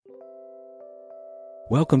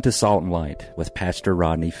Welcome to Salt and Light with Pastor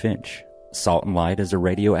Rodney Finch. Salt and Light is a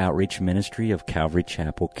radio outreach ministry of Calvary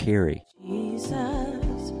Chapel, Cary. Jesus,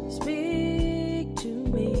 speak to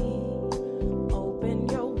me. Open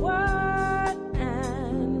your word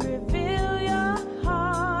and reveal your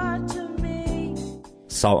heart to me.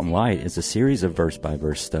 Salt and Light is a series of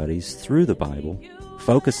verse-by-verse studies through the Bible,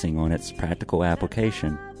 focusing on its practical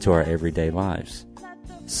application to our everyday lives.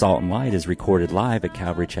 Salt and Light is recorded live at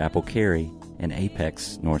Calvary Chapel, Cary in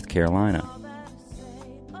Apex, North Carolina.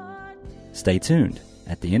 Stay tuned.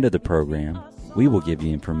 At the end of the program, we will give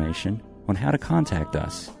you information on how to contact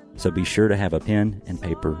us, so be sure to have a pen and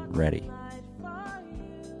paper ready.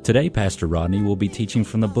 Today, Pastor Rodney will be teaching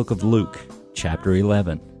from the book of Luke, chapter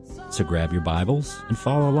 11. So grab your Bibles and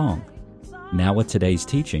follow along. Now with today's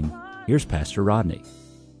teaching, here's Pastor Rodney.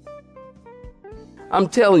 I'm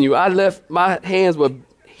telling you, my hands were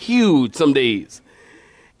huge some days.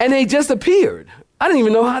 And they just appeared. I didn't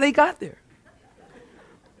even know how they got there.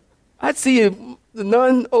 I'd see the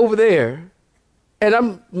nun over there, and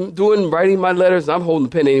I'm writing my letters, and I'm holding the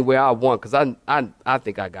pen anywhere I want because I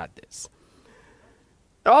think I got this.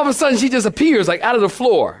 And all of a sudden, she just appears like out of the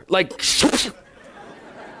floor, like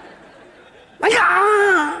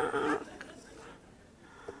ah!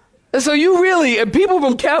 And so and people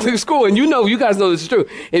from Catholic school, and you guys know this is true.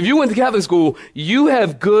 If you went to Catholic school, you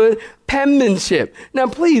have good penmanship. Now,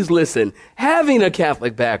 please listen. Having a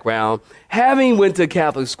Catholic background, having went to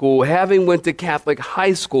Catholic school, having went to Catholic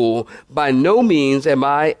high school, by no means am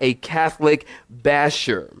I a Catholic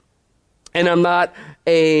basher. And I'm not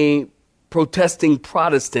a protesting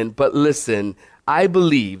Protestant, but listen, I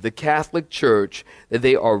believe the Catholic Church, that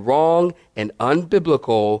they are wrong and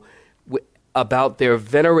unbiblical about their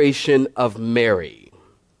veneration of Mary.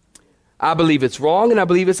 I believe it's wrong and I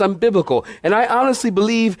believe it's unbiblical. And I honestly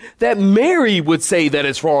believe that Mary would say that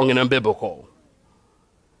it's wrong and unbiblical.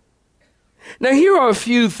 Now, here are a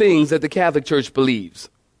few things that the Catholic Church believes.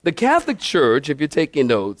 The Catholic Church, if you're taking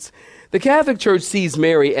notes, the Catholic Church sees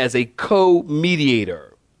Mary as a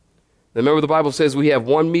co-mediator. Remember, the Bible says we have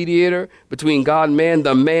one mediator between God and man,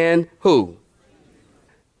 the man who?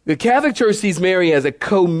 The Catholic Church sees Mary as a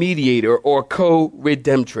co-mediator or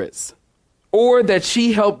co-redemptress, or that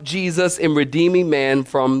she helped Jesus in redeeming man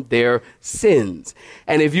from their sins.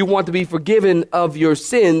 And if you want to be forgiven of your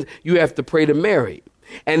sins, you have to pray to Mary.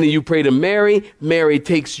 And then you pray to Mary. Mary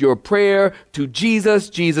takes your prayer to Jesus.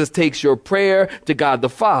 Jesus takes your prayer to God the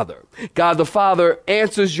Father. God the Father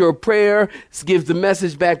answers your prayer, gives the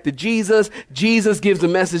message back to Jesus. Jesus gives the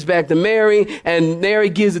message back to Mary, and Mary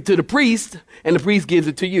gives it to the priest, and the priest gives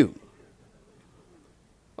it to you.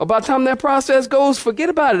 About the time that process goes, forget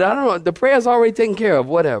about it. I don't know. The prayer's already taken care of,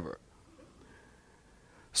 whatever.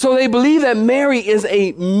 So they believe that Mary is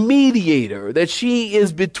a mediator, that she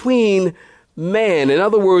is between man. In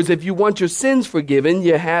other words, if you want your sins forgiven,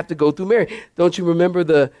 you have to go through Mary. Don't you remember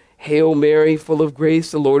the Hail Mary, full of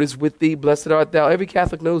grace, the Lord is with thee. Blessed art thou. Every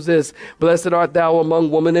Catholic knows this. Blessed art thou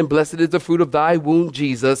among women, and blessed is the fruit of thy womb,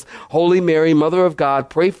 Jesus. Holy Mary, Mother of God,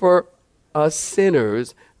 pray for us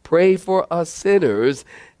sinners. Pray for us sinners,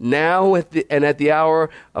 now and at the hour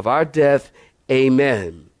of our death.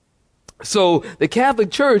 Amen. So the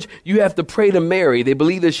Catholic Church, you have to pray to Mary. They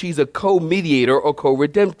believe that she's a co-mediator or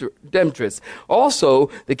co-redemptress.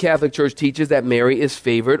 Also, the Catholic Church teaches that Mary is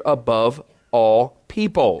favored above all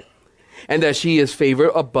people, and that she is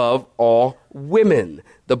favored above all women.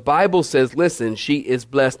 The Bible says, listen, she is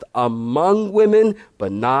blessed among women,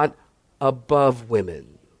 but not above women.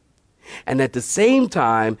 And at the same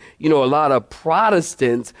time, a lot of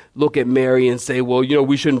Protestants look at Mary and say, well,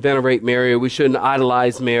 we shouldn't venerate Mary, or we shouldn't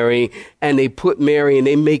idolize Mary. And they put Mary, and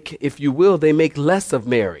they make, if you will, they make less of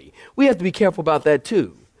Mary. We have to be careful about that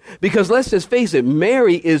too. Because let's just face it,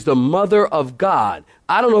 Mary is the mother of God.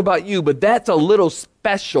 I don't know about you, but that's a little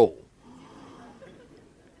special.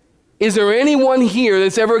 Is there anyone here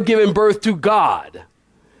that's ever given birth to God?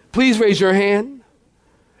 Please raise your hand.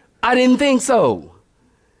 I didn't think so.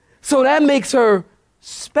 So that makes her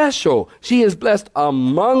special. She is blessed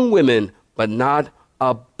among women, but not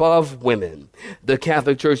above women. The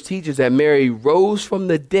Catholic Church teaches that Mary rose from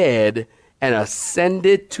the dead and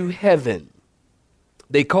ascended to heaven.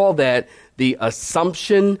 They call that the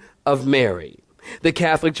Assumption of Mary. The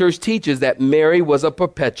Catholic Church teaches that Mary was a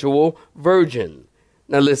perpetual virgin.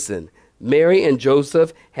 Now listen, Mary and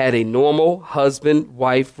Joseph had a normal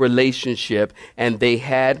husband-wife relationship, and they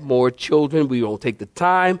had more children. We won't take the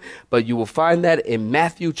time, but you will find that in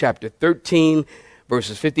Matthew chapter 13,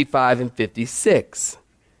 verses 55 and 56.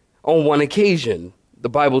 On one occasion, the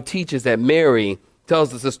Bible teaches that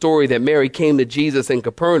tells us a story that Mary came to Jesus in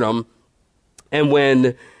Capernaum, and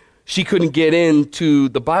when She couldn't get into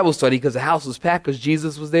the Bible study because the house was packed because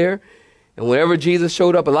Jesus was there. And whenever Jesus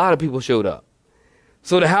showed up, a lot of people showed up.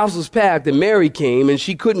 So the house was packed and Mary came and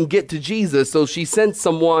she couldn't get to Jesus. So she sent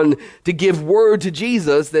someone to give word to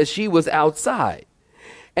Jesus that she was outside.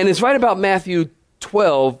 And it's right about Matthew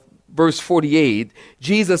 12, verse 48.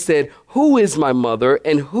 Jesus said, "Who is my mother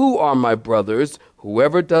and who are my brothers?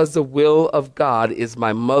 Whoever does the will of God is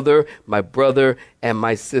my mother, my brother, and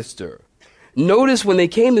my sister." Notice when they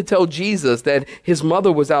came to tell Jesus that his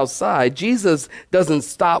mother was outside, Jesus doesn't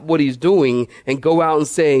stop what he's doing and go out and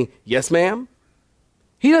say, "Yes, ma'am."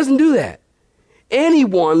 He doesn't do that.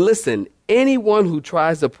 Anyone, listen, anyone who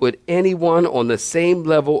tries to put anyone on the same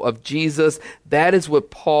level of Jesus, that is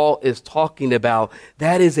what Paul is talking about.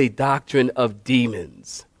 That is a doctrine of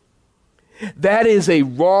demons. That is a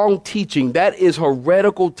wrong teaching. That is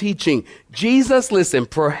heretical teaching. Jesus, listen,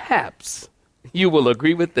 perhaps you will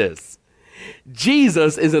agree with this.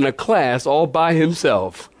 Jesus is in a class all by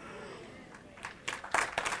himself.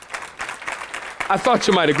 I thought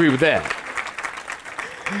you might agree with that.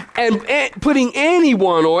 And putting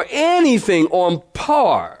anyone or anything on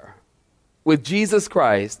par with Jesus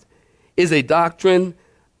Christ is a doctrine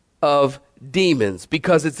of demons,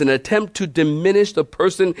 because it's an attempt to diminish the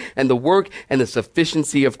person and the work and the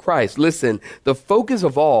sufficiency of Christ. Listen, the focus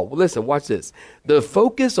of all, listen, watch this. The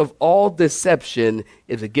focus of all deception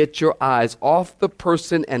is to get your eyes off the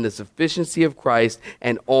person and the sufficiency of Christ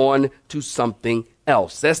and on to something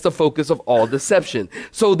else. That's the focus of all deception.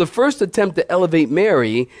 So the first attempt to elevate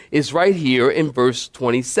Mary is right here in verse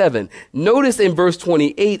 27. Notice in verse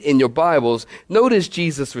 28 in your Bibles, notice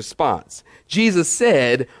Jesus' response. Jesus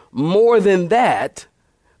said, "More than that,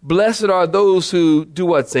 blessed are those who do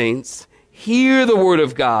what, saints? Hear the word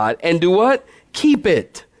of God and do what? Keep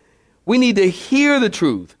it." We need to hear the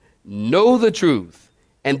truth, know the truth,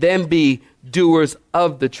 and then be doers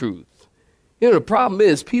of the truth. You know, the problem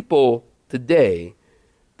is people today,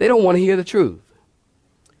 they don't want to hear the truth.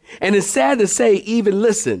 And it's sad to say, even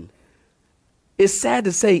listen, it's sad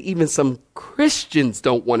to say even some Christians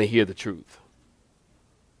don't want to hear the truth.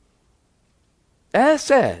 That's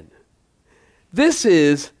sad. This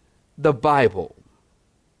is the Bible.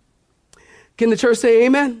 Can the church say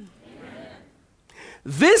amen? Amen.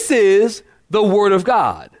 This is the Word of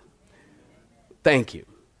God. Thank you.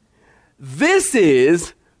 This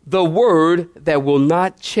is the Word that will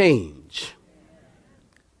not change.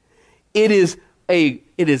 It is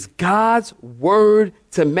God's word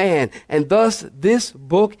to man, and thus this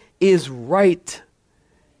book is right.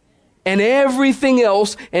 And everything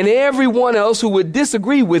else and everyone else who would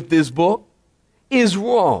disagree with this book is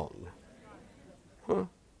wrong.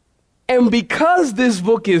 And because this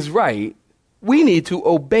book is right, we need to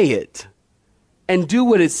obey it and do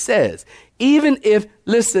what it says. Even if,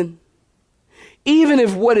 listen, even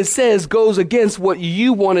if what it says goes against what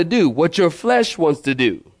you want to do, what your flesh wants to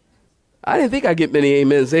do. I didn't think I'd get many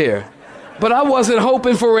amens there, but I wasn't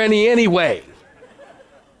hoping for any anyway.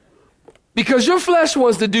 Because your flesh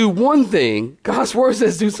wants to do one thing, God's word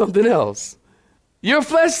says do something else. Your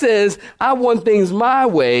flesh says, I want things my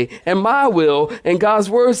way and my will, and God's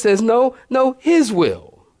word says, no, his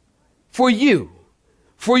will. For you,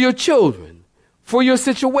 for your children, for your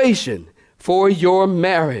situation, for your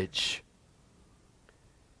marriage.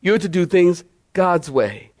 You're to do things God's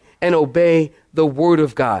way and obey the word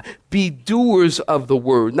of God. Be doers of the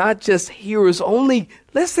word, not just hearers only.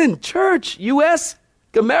 Listen, church, U.S.,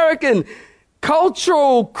 American,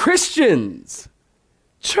 cultural Christians,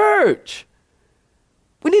 church,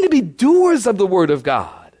 we need to be doers of the word of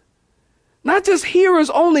God, not just hearers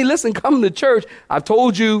only. Listen, come to church. I've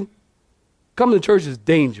told you, coming to church is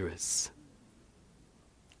dangerous.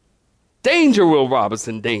 Danger, Will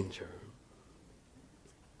Robinson, danger.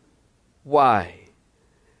 Why?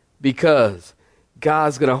 Because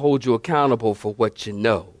God's going to hold you accountable for what you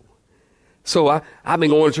know. So I've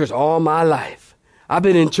been going to church all my life. I've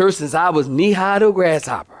been in church since I was knee-high to a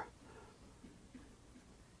grasshopper.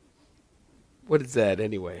 What is that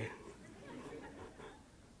anyway?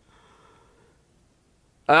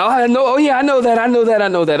 I know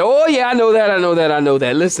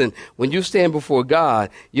that. Listen, when you stand before God,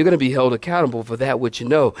 you're going to be held accountable for that which you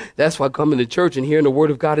know. That's why coming to church and hearing the word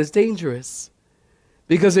of God is dangerous.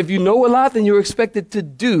 Because if you know a lot, then you're expected to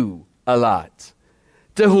do a lot.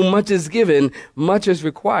 To whom much is given, much is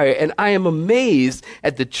required. And I am amazed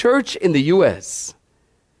at the church in the U.S.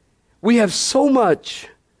 We have so much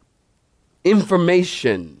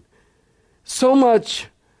information, so much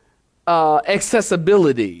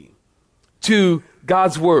accessibility to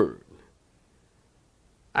God's word.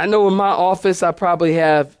 I know in my office I probably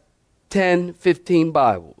have 10, 15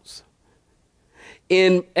 Bibles.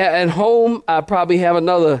 At home, I probably have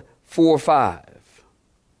another 4 or 5.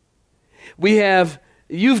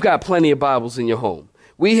 You've got plenty of Bibles in your home.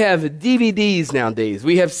 We have DVDs nowadays.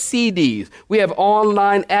 We have CDs. We have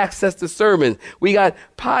online access to sermons. We got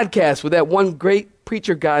podcasts with that one great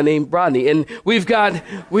preacher guy named Rodney. And we've got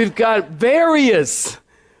various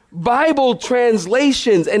Bible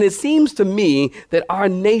translations. And it seems to me that our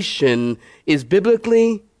nation is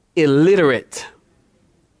biblically illiterate.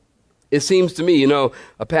 It seems to me,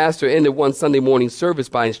 a pastor ended one Sunday morning service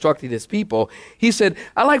by instructing his people. He said,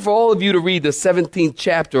 I'd like for all of you to read the 17th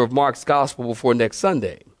chapter of Mark's gospel before next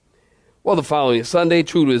Sunday. Well, the following Sunday,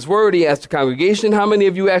 true to his word, he asked the congregation, how many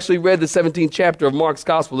of you actually read the 17th chapter of Mark's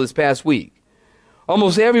gospel this past week?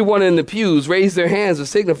 Almost everyone in the pews raised their hands to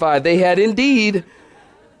signify they had indeed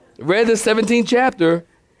read the 17th chapter.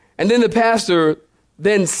 And then the pastor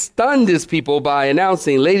then stunned his people by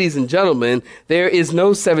announcing, ladies and gentlemen, there is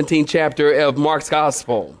no 17th chapter of Mark's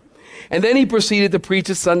gospel. And then he proceeded to preach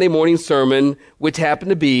a Sunday morning sermon, which happened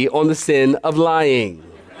to be on the sin of lying.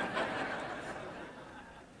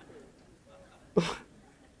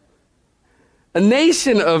 A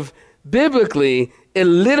nation of biblically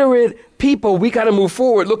illiterate people, we got to move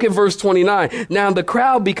forward. Look at verse 29. Now the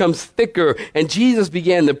crowd becomes thicker, and Jesus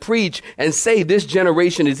began to preach and say, this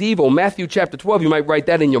generation is evil. Matthew chapter 12, you might write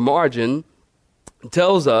that in your margin,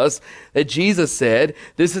 tells us that Jesus said,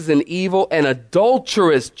 this is an evil and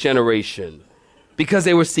adulterous generation, because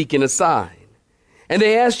they were seeking a sign. And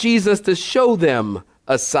they asked Jesus to show them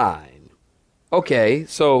a sign. Okay,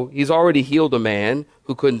 so he's already healed a man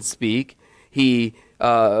who couldn't speak. He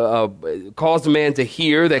caused a man to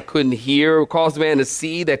hear that couldn't hear, caused a man to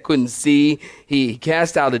see that couldn't see. He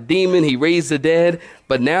cast out a demon, he raised the dead,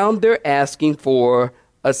 but now they're asking for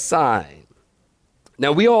a sign.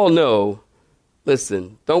 Now we all know,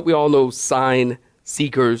 listen, don't we all know sign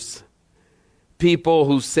seekers? People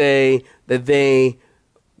who say that they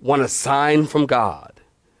want a sign from God.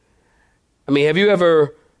 I mean, have you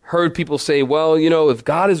ever heard people say, well, if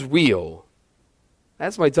God is real,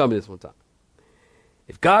 that's somebody tell me this one time.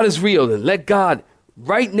 If God is real, then let God,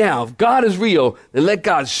 right now, if God is real, then let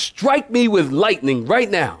God strike me with lightning right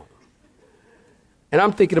now. And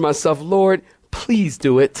I'm thinking to myself, Lord, please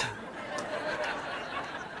do it.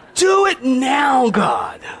 Do it now,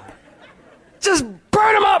 God. Just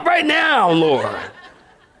burn them up right now, Lord.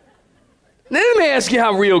 Now, let me ask you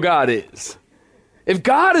how real God is. If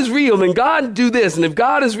God is real, then God do this. And if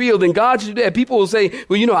God is real, then God should do that. People will say,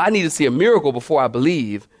 well, I need to see a miracle before I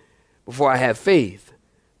believe, before I have faith.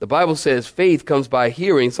 The Bible says faith comes by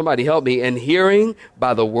hearing. Somebody help me. And hearing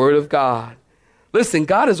by the word of God. Listen,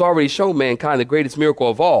 God has already shown mankind the greatest miracle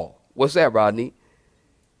of all. What's that, Rodney?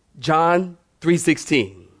 John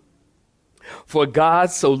 3:16. For God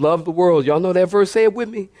so loved the world. Y'all know that verse? Say it with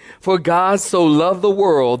me. For God so loved the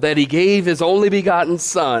world that he gave his only begotten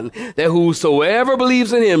son, that whosoever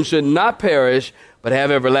believes in him should not perish, but have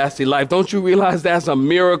everlasting life. Don't you realize that's a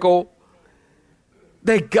miracle?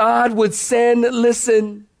 That God would send,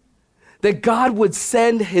 listen, that God would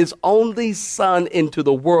send his only son into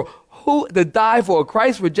the world to die for a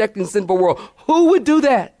Christ-rejecting sinful world. Who would do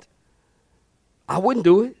that? I wouldn't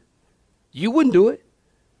do it. You wouldn't do it.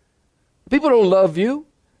 People don't love you.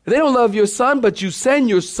 They don't love your son, but you send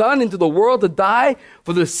your son into the world to die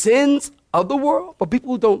for the sins of the world. But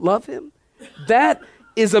people who don't love him, that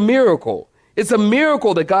is a miracle. It's a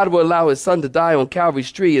miracle that God will allow his son to die on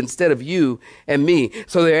Calvary's tree instead of you and me.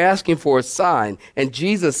 So they're asking for a sign. And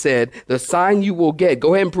Jesus said, the sign you will get,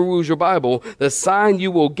 go ahead and peruse your Bible. The sign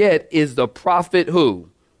you will get is the prophet who?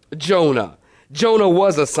 Jonah. Jonah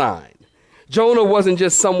was a sign. Jonah wasn't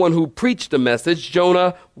just someone who preached the message.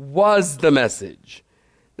 Jonah was the message.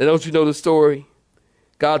 Now, don't you know the story?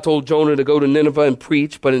 God told Jonah to go to Nineveh and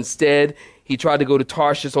preach, but instead he tried to go to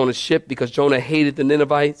Tarshish on a ship because Jonah hated the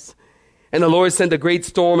Ninevites. And the Lord sent a great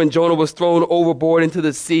storm, and Jonah was thrown overboard into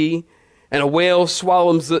the sea. And a whale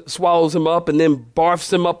swallows him up and then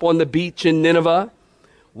barfs him up on the beach in Nineveh.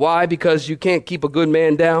 Why? Because you can't keep a good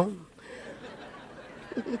man down.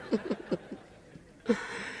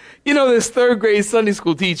 This third grade Sunday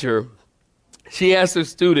school teacher, she asked her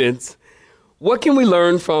students, what can we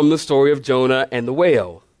learn from the story of Jonah and the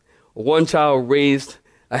whale? One child raised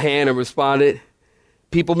a hand and responded,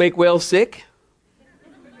 people make whales sick.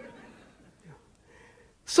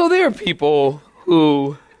 So there are people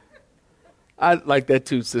who, I like that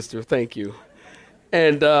too, sister, thank you.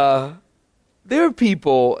 And there are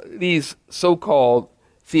people, these so-called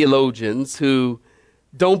theologians, who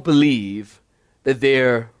don't believe that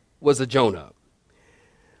there was a Jonah.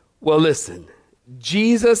 Well, listen,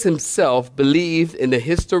 Jesus himself believed in the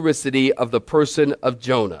historicity of the person of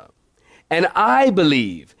Jonah. And I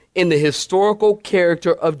believe in the historical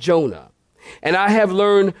character of Jonah. And I have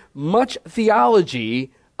learned much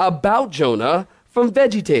theology about Jonah from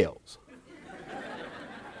VeggieTales.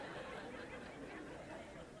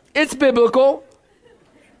 It's biblical.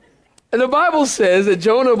 And the Bible says that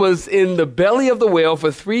Jonah was in the belly of the whale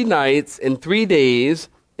for 3 nights and 3 days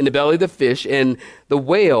in the belly of the fish, and the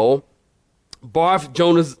whale barfed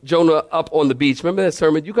Jonah up on the beach. Remember that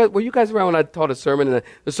sermon? Were you guys around when I taught a sermon? And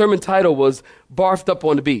the sermon title was Barfed Up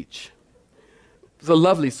on the Beach. It was a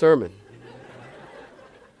lovely sermon.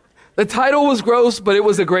 The title was gross, but it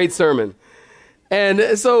was a great sermon.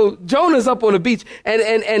 And so Jonah's up on the beach,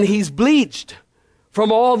 and he's bleached from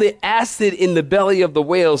all the acid in the belly of the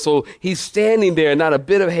whale. So he's standing there, not a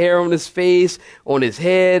bit of hair on his face, on his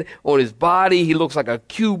head, on his body. He looks like a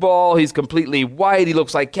cue ball. He's completely white. He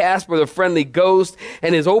looks like Casper the Friendly Ghost.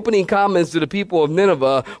 And his opening comments to the people of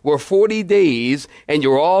Nineveh were 40 days, and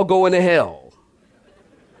you're all going to hell.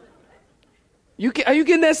 Are you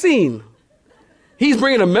getting that scene? He's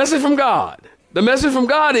bringing a message from God. The message from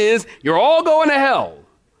God is, you're all going to hell.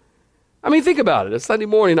 I mean, think about it. A Sunday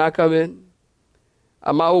morning, I come in.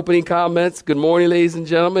 My opening comments, good morning, ladies and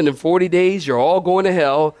gentlemen. In 40 days, you're all going to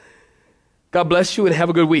hell. God bless you and have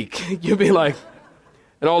a good week. You'll be like,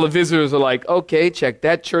 and all the visitors are like, okay, check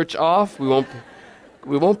that church off. We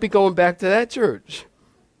won't be going back to that church.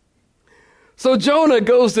 So Jonah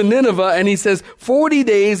goes to Nineveh and he says, 40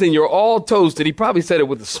 days and you're all toasted. He probably said it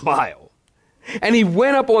with a smile. And he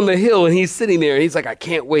went up on the hill and he's sitting there and he's like, I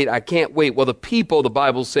can't wait. Well, the people, the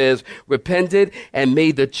Bible says, repented and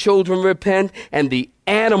made the children repent and the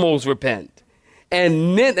animals repent.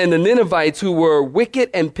 And the Ninevites, who were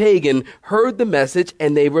wicked and pagan, heard the message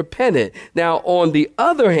and they repented. Now, on the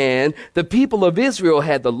other hand, the people of Israel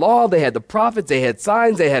had the law, they had the prophets, they had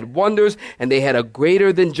signs, they had wonders, and they had a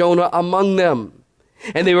greater than Jonah among them.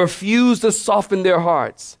 And they refused to soften their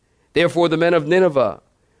hearts. Therefore, the men of Nineveh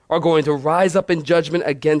are going to rise up in judgment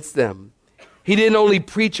against them. He didn't only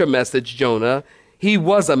preach a message, Jonah. He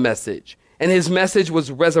was a message. And his message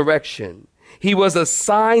was resurrection. He was a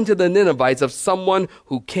sign to the Ninevites of someone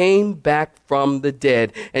who came back from the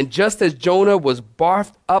dead. And just as Jonah was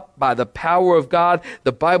barfed up by the power of God,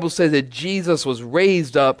 the Bible says that Jesus was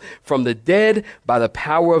raised up from the dead by the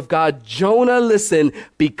power of God. Jonah, listen,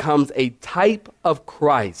 becomes a type of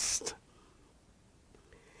Christ.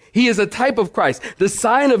 He is a type of Christ. The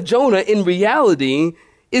sign of Jonah, in reality,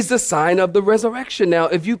 is the sign of the resurrection. Now,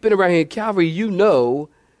 if you've been around here at Calvary, you know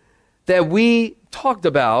that we talked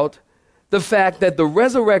about the fact that the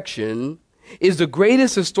resurrection is the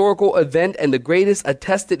greatest historical event and the greatest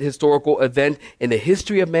attested historical event in the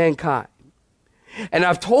history of mankind. And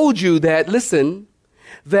I've told you that, listen,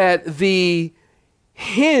 that the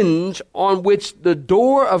hinge on which the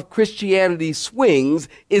door of Christianity swings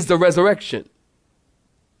is the resurrection.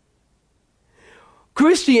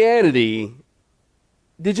 Christianity,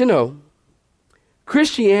 did you know,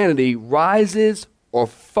 Christianity rises or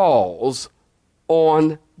falls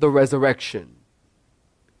on the resurrection.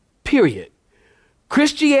 Period.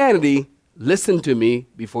 Christianity, listen to me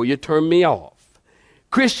before you turn me off.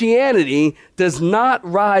 Christianity does not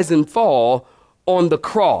rise and fall on the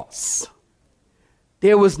cross.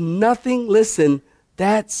 There was nothing, listen,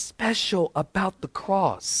 that special about the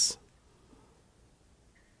cross.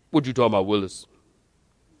 What you talking about, Willis?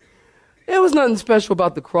 There was nothing special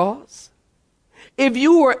about the cross. If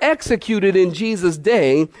you were executed in Jesus'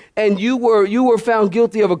 day and you were found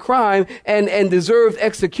guilty of a crime and deserved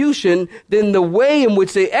execution, then the way in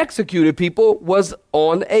which they executed people was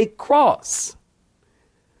on a cross.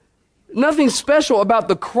 Nothing special about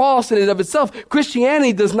the cross in and of itself.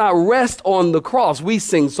 Christianity does not rest on the cross. We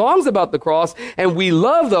sing songs about the cross and we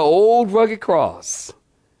love the old rugged cross.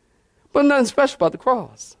 But nothing special about the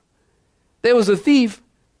cross. There was a thief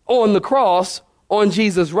on the cross, on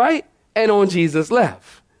Jesus' right and on Jesus'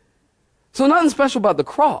 left. So nothing special about the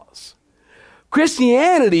cross.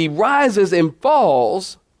 Christianity rises and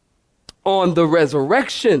falls on the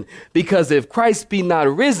resurrection, because if Christ be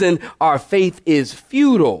not risen, our faith is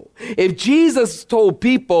futile. If Jesus told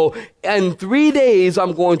people, in 3 days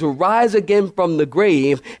I'm going to rise again from the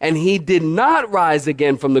grave, and he did not rise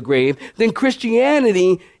again from the grave, then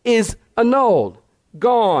Christianity is annulled,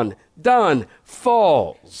 gone, done,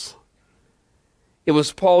 falls. It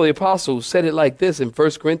was Paul the Apostle who said it like this in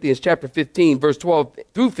 1 Corinthians chapter 15, verse 12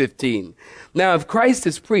 through 15. Now, if Christ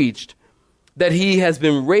is preached that he has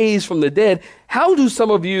been raised from the dead, how do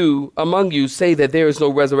some of you among you say that there is no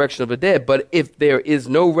resurrection of the dead? But if there is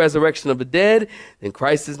no resurrection of the dead, then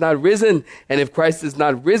Christ is not risen. And if Christ is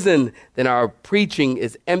not risen, then our preaching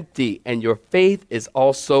is empty and your faith is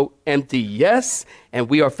also empty. Yes, and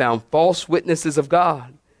we are found false witnesses of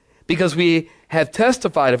God, because we have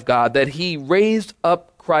testified of God that he raised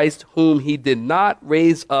up Christ, whom he did not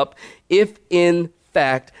raise up, if in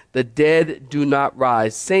fact the dead do not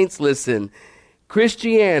rise. Saints, listen,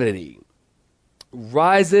 Christianity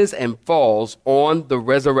rises and falls on the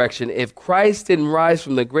resurrection. If Christ didn't rise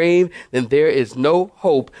from the grave, then there is no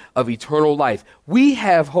hope of eternal life. We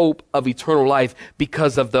have hope of eternal life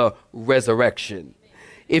because of the resurrection.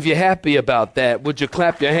 If you're happy about that, would you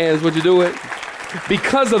clap your hands? Would you do it?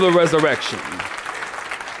 Because of the resurrection.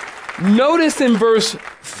 Notice in verse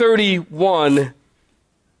 31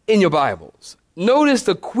 in your Bibles. Notice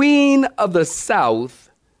the queen of the south,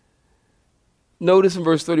 notice in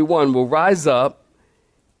verse 31, will rise up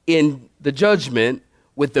in the judgment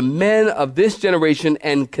with the men of this generation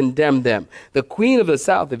and condemn them. The queen of the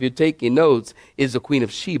south, if you're taking notes, is the queen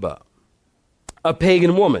of Sheba, a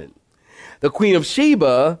pagan woman. The queen of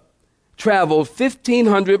Sheba traveled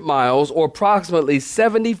 1,500 miles, or approximately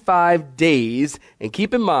 75 days. And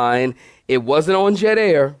keep in mind, it wasn't on jet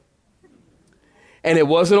air. And it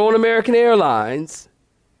wasn't on American Airlines.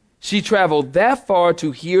 She traveled that far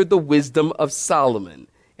to hear the wisdom of Solomon.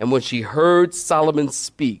 And when she heard Solomon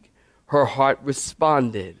speak, her heart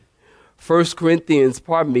responded. 1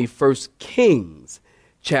 Kings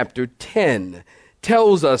chapter 10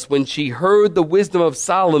 tells us when she heard the wisdom of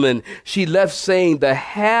Solomon, she left saying the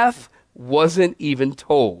half wasn't even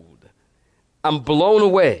told. I'm blown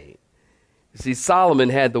away. You see, Solomon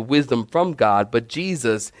had the wisdom from God, but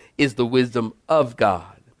Jesus is the wisdom of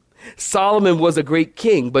God. Solomon was a great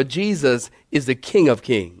king, but Jesus is the King of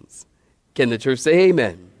Kings. Can the church say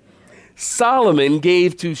amen? Solomon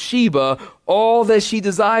gave to Sheba all that she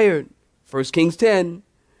desired. 1 Kings 10.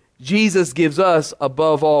 Jesus gives us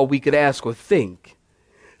above all we could ask or think.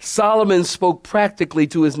 Solomon spoke practically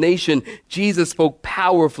to his nation. Jesus spoke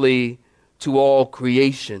powerfully to all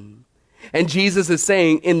creation. And Jesus is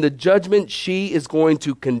saying in the judgment, she is going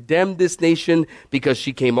to condemn this nation because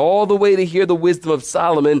she came all the way to hear the wisdom of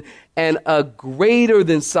Solomon, and a greater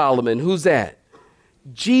than Solomon. Who's that?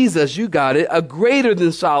 Jesus, you got it. A greater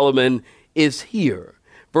than Solomon is here.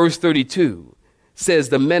 Verse 32 says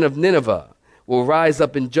the men of Nineveh will rise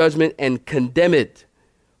up in judgment and condemn it,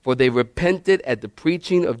 for they repented at the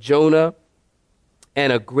preaching of Jonah,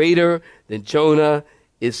 and a greater than Jonah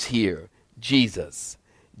is here. Jesus.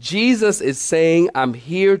 Jesus is saying, I'm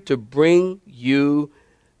here to bring you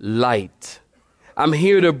light. I'm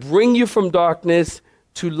here to bring you from darkness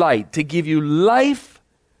to light, to give you life,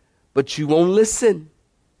 but you won't listen.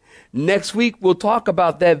 Next week, we'll talk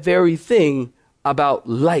about that very thing, about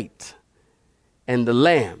light and the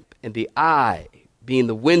lamp and the eye being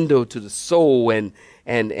the window to the soul and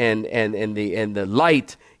the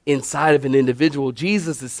light inside of an individual.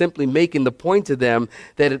 Jesus is simply making the point to them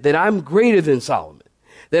that I'm greater than Solomon,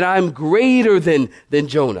 that I'm greater than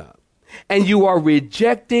Jonah, and you are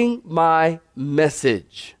rejecting my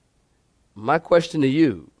message. My question to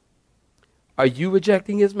you, are you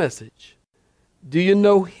rejecting his message? Do you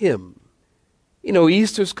know him? You know,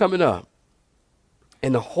 Easter's coming up,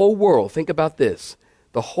 and the whole world, think about this,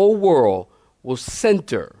 the whole world will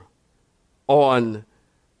center on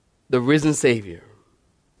the risen Savior.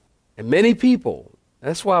 And many people,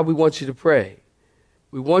 that's why we want you to pray.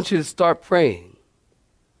 We want you to start praying,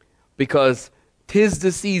 because 'tis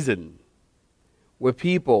the season where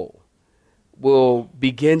people will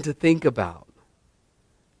begin to think about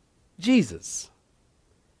Jesus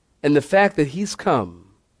and the fact that he's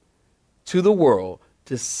come to the world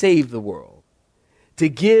to save the world, to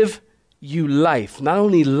give you life. Not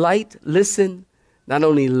only light, listen, not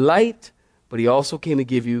only light, but he also came to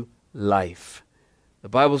give you life. The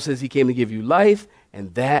Bible says he came to give you life,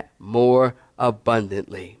 and that more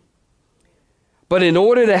abundantly. But in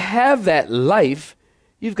order to have that life,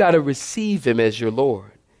 you've got to receive him as your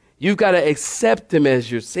Lord. You've got to accept him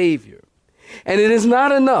as your Savior. And it is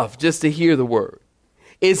not enough just to hear the word.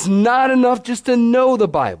 It's not enough just to know the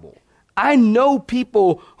Bible. I know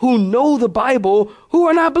people who know the Bible who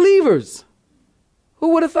are not believers. Who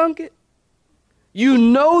would have thunk it? You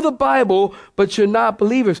know the Bible, but you're not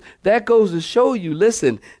believers. That goes to show you,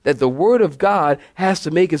 listen, that the Word of God has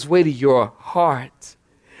to make its way to your heart.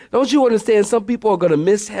 Don't you understand? Some people are going to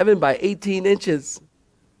miss heaven by 18 inches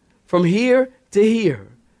from here to here,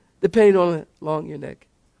 depending on how long your neck.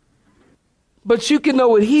 But you can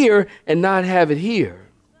know it here and not have it here.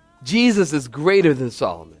 Jesus is greater than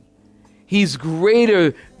Solomon. He's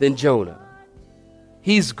greater than Jonah.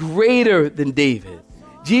 He's greater than David.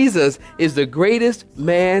 Jesus is the greatest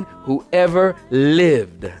man who ever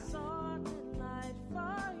lived.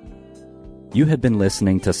 You have been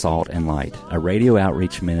listening to Salt and Light, a radio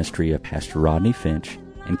outreach ministry of Pastor Rodney Finch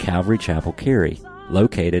in Calvary Chapel, Cary,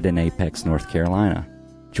 located in Apex, North Carolina.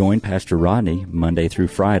 Join Pastor Rodney Monday through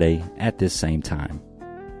Friday at this same time.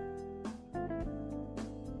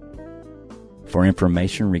 For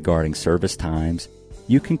information regarding service times,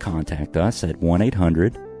 you can contact us at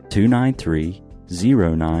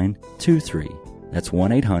 1-800-293-0923. That's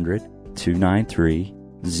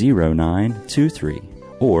 1-800-293-0923.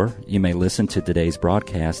 Or you may listen to today's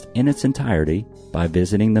broadcast in its entirety by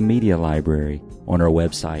visiting the media library on our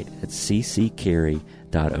website at cccary.org.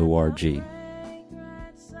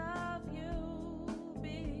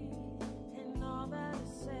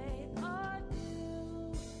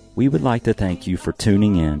 We would like to thank you for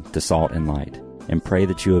tuning in to Salt and Light and pray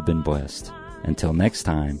that you have been blessed. Until next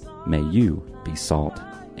time, may you be salt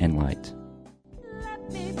and light.